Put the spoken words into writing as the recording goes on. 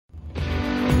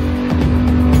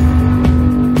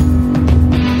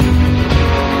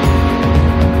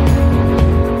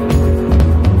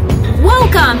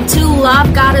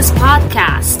Goddess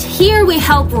podcast. Here we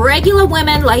help regular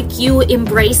women like you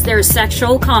embrace their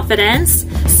sexual confidence,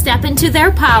 step into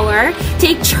their power,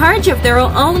 take charge of their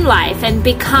own life, and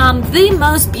become the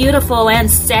most beautiful and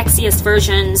sexiest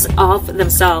versions of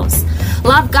themselves.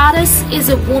 Love Goddess is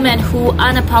a woman who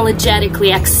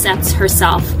unapologetically accepts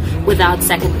herself without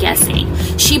second guessing.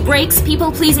 She breaks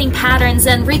people-pleasing patterns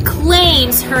and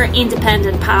reclaims her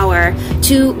independent power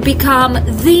to become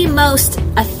the most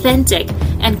authentic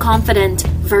and confident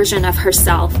version of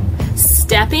herself.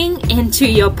 Stepping into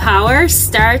your power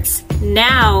starts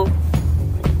now.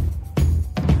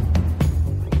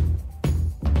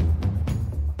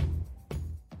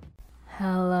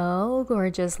 Hello,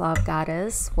 gorgeous Love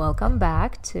Goddess. Welcome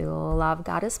back to Love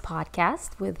Goddess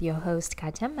podcast with your host,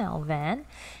 Katya Melvin.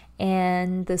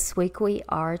 And this week we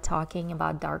are talking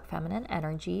about dark feminine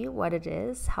energy, what it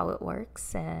is, how it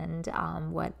works, and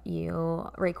what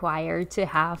you require to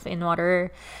have in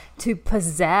order to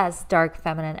possess dark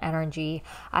feminine energy.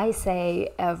 I say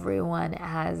everyone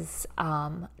has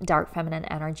dark feminine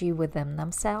energy within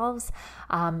themselves.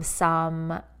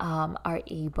 Some are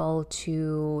able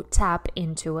to tap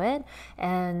into it,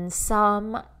 and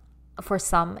for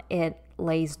some it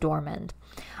lays dormant.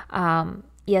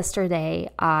 Yesterday,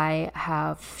 I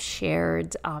have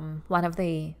shared one of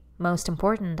the most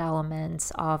important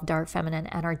elements of dark feminine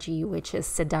energy, which is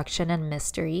seduction and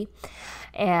mystery.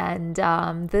 And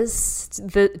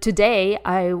today,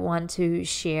 I want to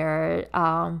share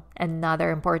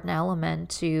another important element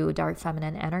to dark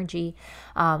feminine energy,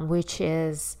 which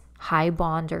is high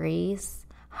boundaries,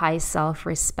 high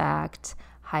self-respect,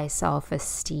 high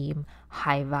self-esteem,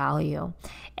 high value.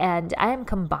 And I am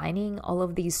combining all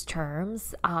of these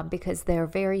terms because they're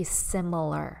very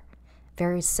similar.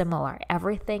 Very similar.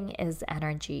 Everything is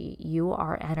energy. You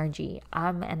are energy.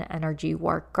 I'm an energy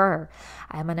worker.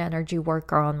 I'm an energy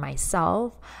worker on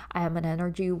myself. I am an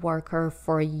energy worker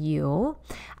for you.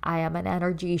 I am an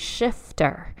energy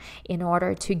shifter. In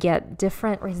order to get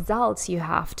different results, you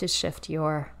have to shift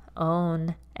your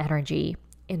own energy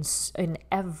in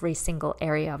every single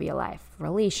area of your life: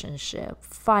 relationship,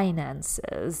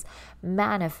 finances,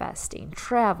 manifesting,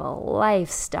 travel,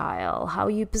 lifestyle, how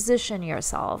you position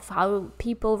yourself, how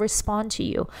people respond to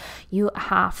you. You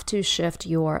have to shift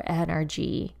your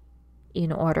energy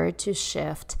in order to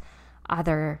shift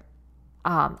other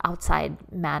outside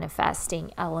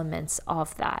manifesting elements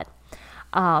of that.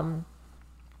 Our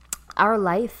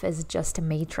life is just a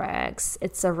matrix.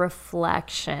 It's a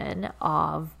reflection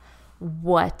of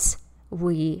what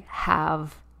we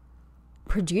have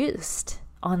produced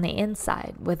on the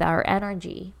inside with our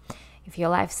energy. If your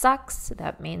life sucks,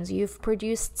 that means you've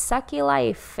produced sucky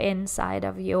life inside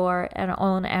of your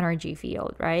own energy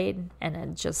field, right? And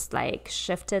it just like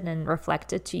shifted and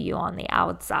reflected to you on the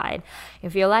outside.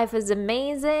 If your life is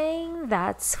amazing,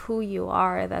 that's who you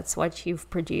are. That's what you've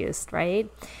produced,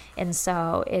 right? And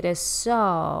so it is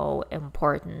so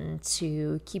important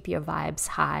to keep your vibes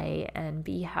high and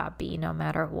be happy no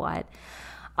matter what.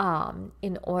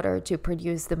 In order to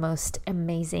produce the most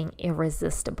amazing,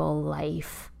 irresistible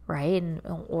life, right? In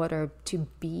order to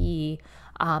be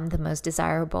the most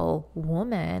desirable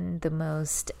woman, the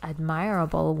most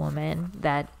admirable woman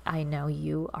that I know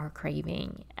you are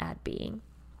craving at being.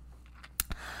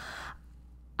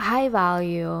 High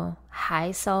value,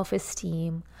 high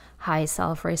self-esteem, high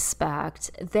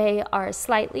self-respect. They are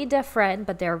slightly different,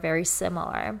 but they're very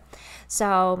similar.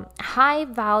 So high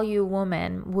value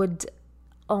woman would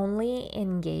only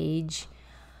engage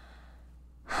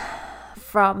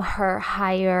from her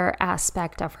higher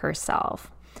aspect of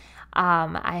herself.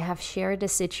 I have shared a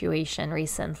situation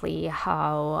recently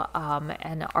how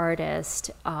an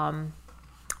artist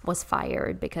was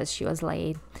fired because she was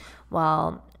late.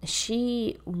 Well,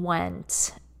 she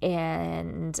went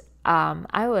and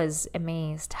I was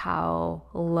amazed how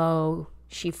low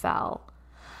she fell.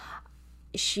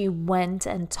 She went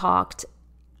and talked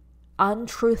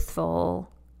untruthful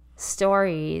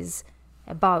stories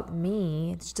about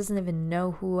me. She doesn't even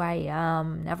know who I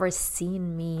am, never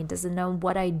seen me, doesn't know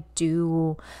what I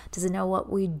do, doesn't know what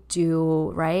we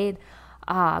do, right?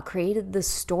 Created this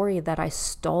story that I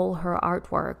stole her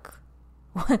artwork.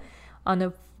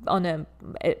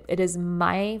 It is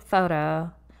my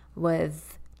photo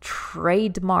with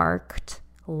trademarked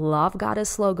Love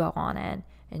Goddess logo on it,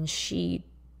 and she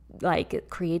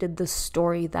created the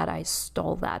story that I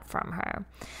stole that from her.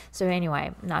 So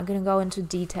anyway, I'm not gonna go into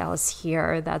details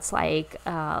here. That's like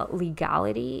a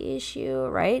legality issue,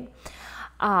 right?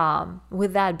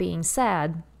 With that being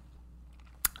said,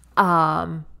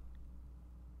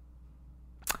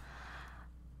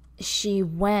 she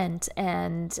went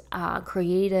and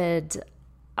created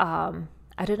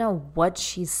a I don't know what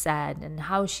she said and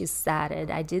how she said it.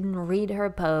 I didn't read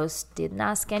her post, didn't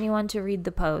ask anyone to read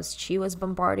the post. She was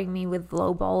bombarding me with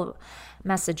lowball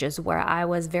messages where I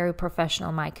was very professional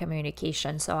in my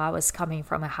communication. So I was coming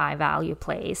from a high value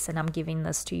place, and I'm giving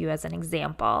this to you as an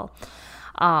example.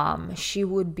 She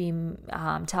would be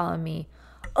telling me,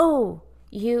 oh,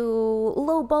 you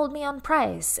lowballed me on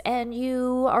price, and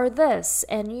you are this,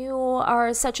 and you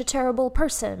are such a terrible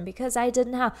person because I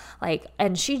didn't have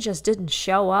and she just didn't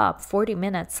show up 40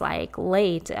 minutes late,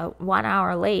 1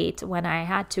 hour late when I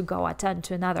had to go attend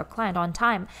to another client on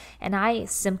time. And I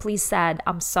simply said,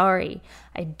 I'm sorry,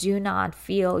 I do not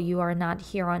feel you are not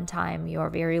here on time. You're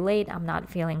very late. I'm not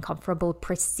feeling comfortable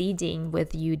proceeding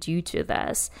with you due to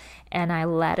this. And I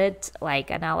let it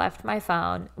and I left my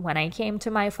phone. When I came to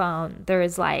my phone,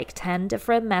 there's 10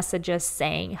 different messages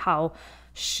saying how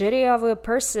shitty of a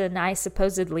person I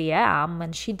supposedly am,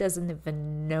 and she doesn't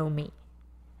even know me,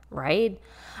 right?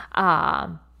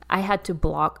 I had to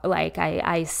block,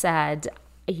 I said,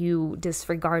 you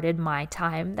disregarded my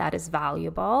time that is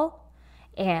valuable.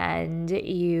 And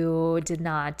you did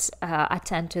not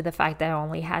attend to the fact that I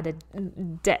only had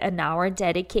an hour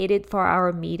dedicated for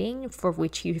our meeting, for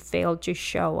which you failed to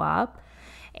show up.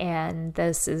 And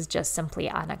this is just simply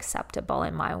unacceptable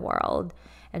in my world.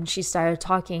 And she started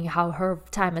talking how her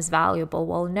time is valuable.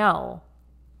 Well, no,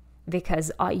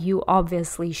 because you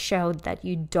obviously showed that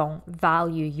you don't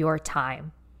value your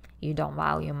time. You don't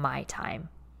value my time.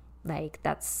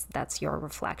 That's your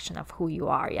reflection of who you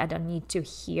are. I don't need to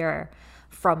hear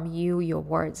from you your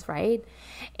words, right?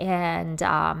 And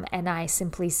I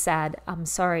simply said, I'm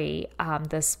sorry,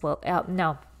 this will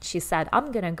no. She said,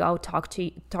 I'm gonna go talk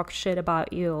shit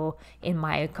about you in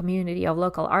my community of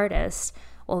local artists.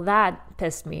 Well, that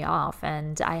pissed me off,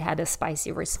 and I had a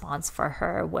spicy response for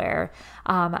her where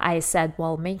I said,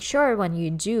 well, make sure when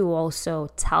you do also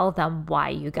tell them why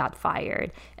you got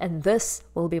fired, and this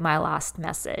will be my last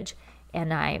message.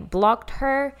 And I blocked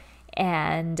her,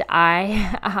 and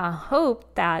I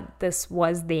hoped that this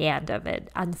was the end of it.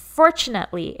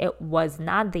 Unfortunately, it was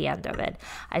not the end of it.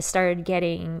 I started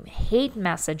getting hate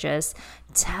messages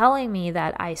telling me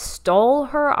that I stole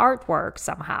her artwork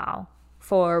somehow,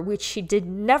 for which she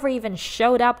never even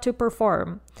showed up to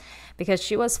perform because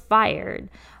she was fired,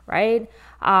 right?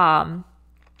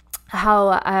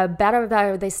 How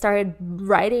better they started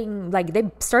writing, they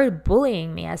started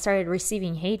bullying me. I started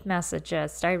receiving hate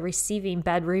messages, started receiving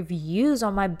bad reviews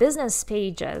on my business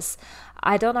pages.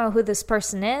 I don't know who this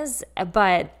person is,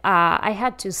 but I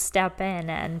had to step in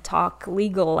and talk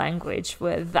legal language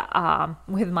with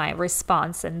my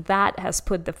response, and that has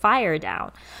put the fire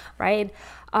down, right?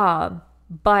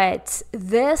 But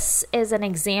this is an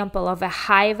example of a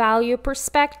high value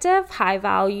perspective, high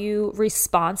value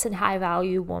response, and high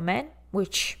value woman,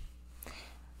 which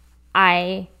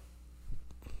I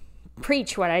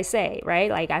preach what I say, right?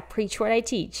 I preach what I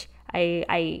teach.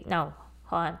 I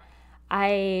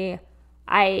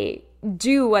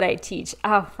do what I teach.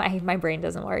 Oh, my brain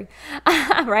doesn't work,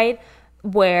 right?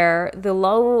 Where the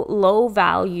low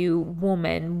value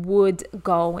woman would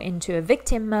go into a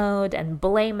victim mode and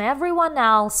blame everyone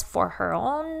else for her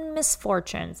own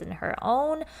misfortunes and her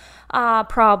own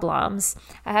problems.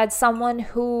 I had someone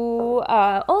who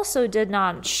also did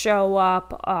not show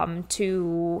up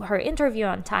to her interview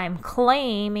on time,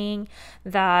 claiming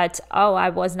that,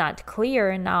 I was not clear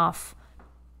enough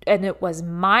and it was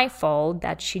my fault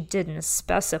that she didn't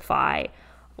specify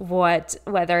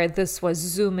whether this was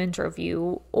Zoom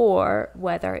interview or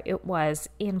whether it was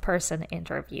in-person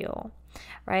interview,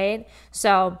 right?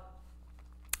 So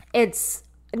it's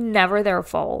never their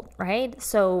fault, right?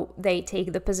 So they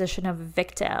take the position of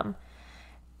victim.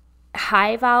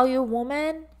 High value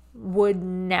woman would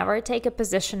never take a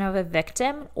position of a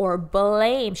victim or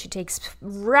blame. She takes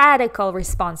radical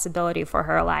responsibility for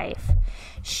her life.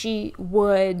 She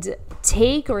would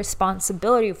take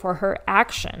responsibility for her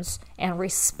actions and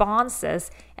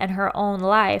responses in her own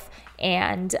life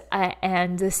and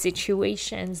the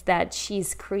situations that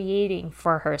she's creating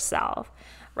for herself,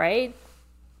 right?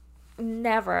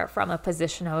 Never from a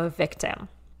position of a victim,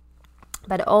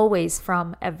 but always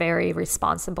from a very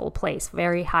responsible place,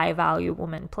 very high value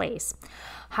woman place.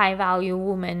 High value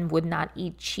woman would not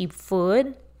eat cheap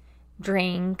food,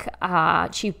 drink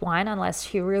cheap wine unless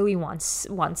she really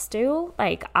wants to.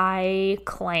 I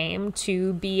claim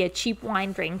to be a cheap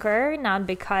wine drinker, not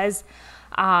because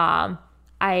I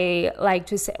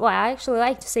actually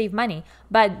like to save money,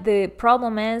 but the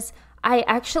problem is I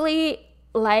actually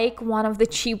like one of the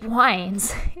cheap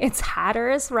wines. It's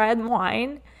Hatter's red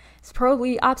wine. It's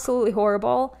probably absolutely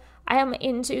horrible. I am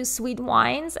into sweet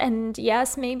wines, and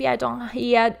yes, maybe I don't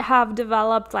yet have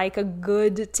developed like a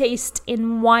good taste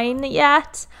in wine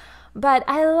yet, but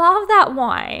I love that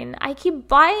wine. I keep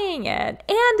buying it,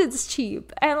 and it's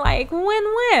cheap, and like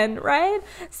win-win, right?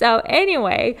 So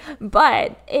anyway,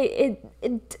 but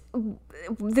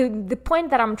the point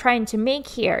that I'm trying to make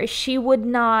here, she would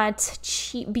not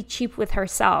be cheap with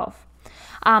herself.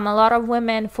 A lot of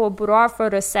women for boudoir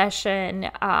photo session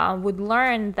would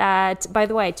learn that, by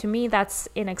the way, to me, that's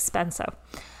inexpensive.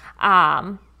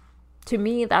 To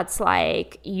me, that's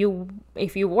like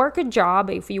if you work a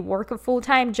job, if you work a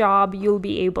full-time job, you'll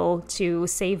be able to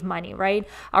save money, right?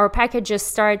 Our packages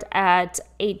start at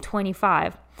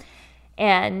 $825.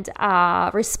 And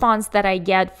response that I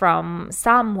get from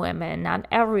some women, not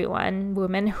everyone,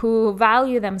 women who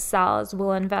value themselves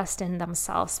will invest in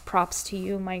themselves. Props to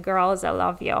you, my girls. I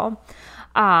love you.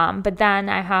 But then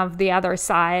I have the other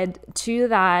side to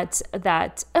that,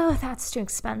 oh, that's too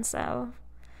expensive.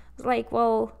 Like,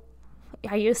 well,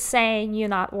 are you saying you're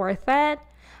not worth it?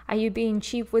 Are you being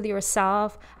cheap with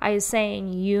yourself? Are you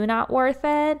saying you're not worth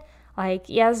it? Like,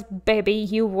 yes, baby,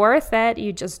 you're worth it.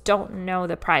 You just don't know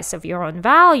the price of your own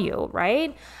value,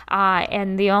 right?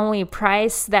 And the only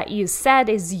price that you set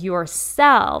is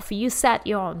yourself. You set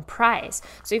your own price.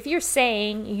 So if you're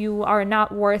saying you are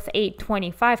not worth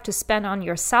 $825 to spend on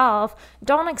yourself,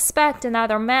 don't expect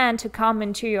another man to come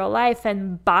into your life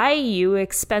and buy you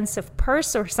expensive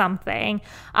purse or something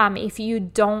if you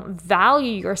don't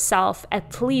value yourself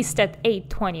at least at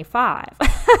 $825.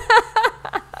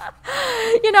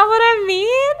 You know what I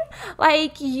mean?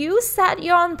 Like, you set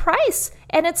your own price,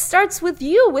 and it starts with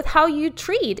you, with how you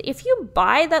treat. If you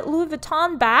buy that Louis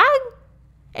Vuitton bag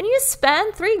and you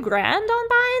spend $3,000 on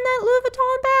buying that Louis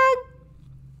Vuitton bag,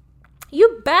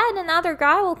 you bet another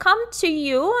guy will come to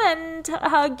you and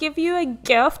give you a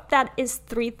gift that is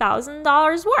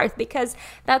 $3,000 worth, because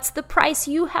that's the price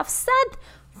you have set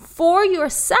for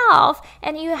yourself,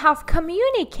 and you have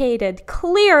communicated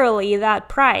clearly that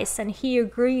price, and he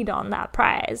agreed on that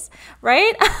price,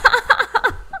 right?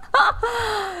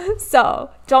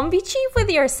 So don't be cheap with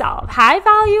yourself. High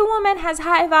value woman has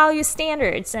high value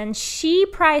standards, and she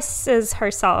prices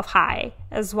herself high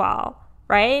as well,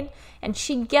 right? And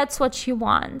she gets what she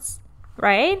wants,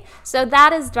 right? So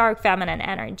that is dark feminine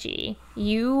energy.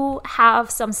 You have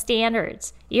some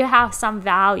standards. You have some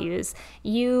values.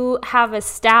 You have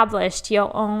established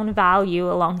your own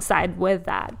value alongside with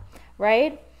that,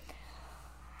 right?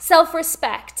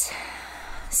 Self-respect.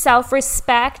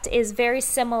 Self-respect is very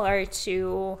similar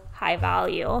to high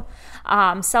value.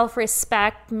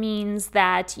 Self-respect means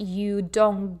that you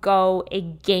don't go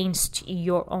against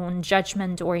your own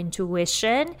judgment or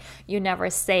intuition. You never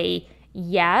say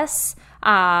yes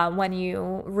when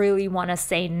you really want to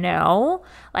say no.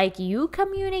 Like, you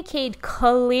communicate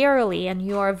clearly and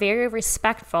you are very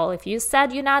respectful. If you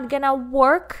said you're not gonna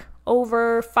work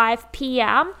over 5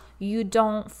 p.m., you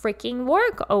don't freaking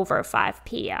work over 5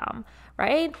 p.m.,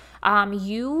 right?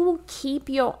 You keep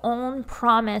your own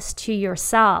promise to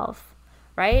yourself,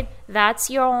 right? That's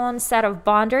your own set of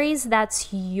boundaries.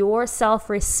 That's your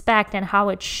self-respect and how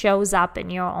it shows up in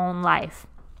your own life.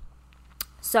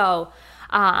 So,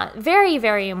 very,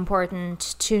 very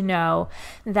important to know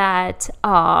that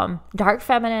dark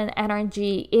feminine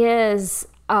energy is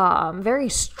very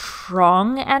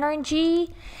strong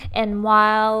energy. And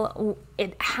while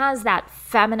it has that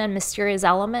feminine mysterious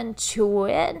element to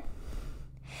it,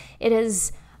 it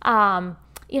is,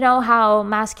 you know how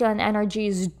masculine energy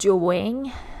is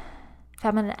doing,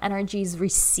 feminine energy is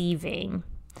receiving,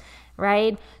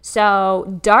 right?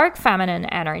 So dark feminine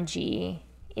energy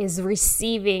is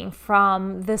receiving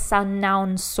from this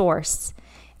unknown source,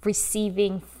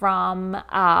 receiving from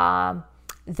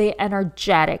the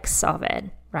energetics of it,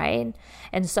 right?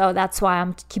 And so that's why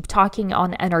I'm keep talking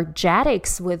on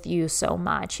energetics with you so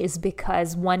much, is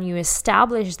because when you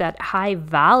establish that high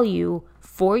value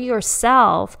for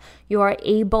yourself, you are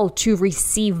able to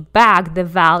receive back the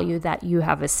value that you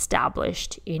have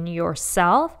established in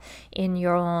yourself, in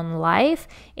your own life,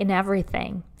 in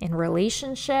everything, in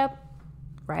relationship,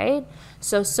 right?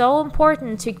 So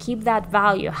important to keep that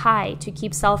value high, to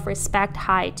keep self-respect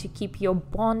high, to keep your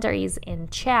boundaries in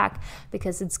check,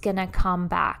 because it's gonna come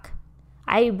back.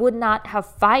 I would not have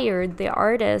fired the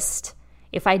artist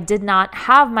if I did not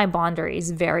have my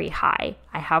boundaries very high.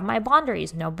 I have my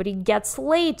boundaries. Nobody gets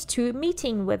late to a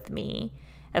meeting with me,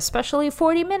 especially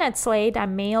 40 minutes late. I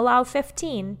may allow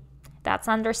 15. That's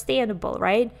understandable,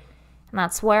 right? And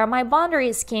that's where my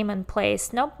boundaries came in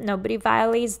place. Nope, nobody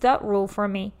violates that rule for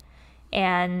me.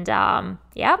 And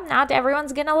not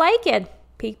everyone's gonna like it.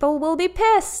 People will be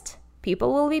pissed.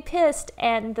 People will be pissed.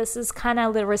 And this is kind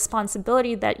of the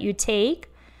responsibility that you take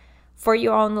for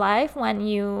your own life when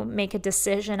you make a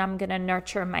decision, I'm going to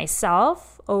nurture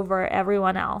myself over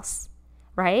everyone else,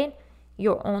 right?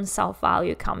 Your own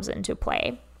self-value comes into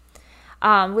play.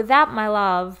 With that, my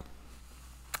love,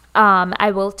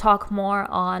 I will talk more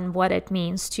on what it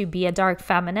means to be a dark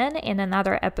feminine in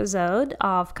another episode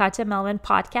of Katya Melvin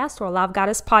Podcast, or Love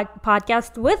Goddess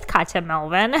Podcast with Katya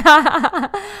Melvin.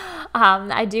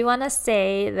 I do want to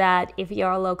say that if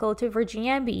you're local to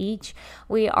Virginia Beach,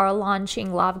 we are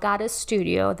launching Love Goddess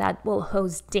Studio that will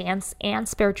host dance and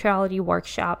spirituality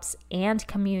workshops and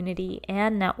community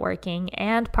and networking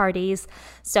and parties.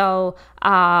 So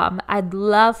I'd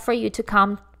love for you to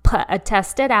come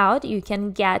test it out. You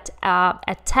can get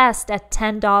a test at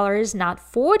 $10, not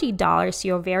 $40.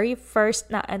 Your very first,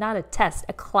 not a test,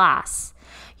 a class.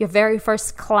 Your very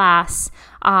first class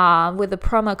with the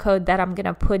promo code that I'm going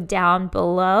to put down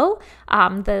below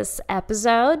this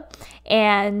episode.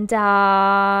 And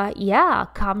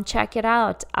come check it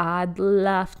out. I'd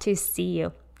love to see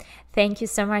you. Thank you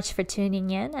so much for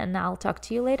tuning in, and I'll talk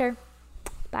to you later.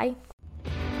 Bye.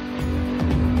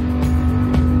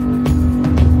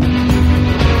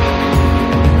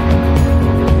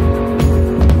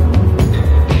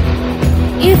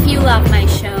 If you love my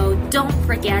show, don't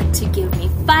forget to give me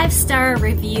 5-star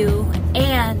review,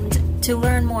 and to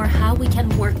learn more how we can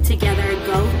work together,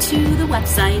 go to the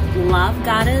website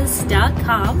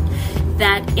lovegoddess.com.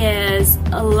 That is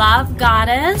Love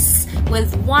Goddess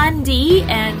with 1D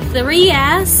and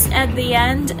 3S at the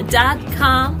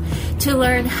end.com to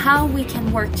learn how we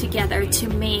can work together to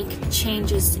make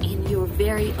changes in your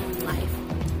very own life.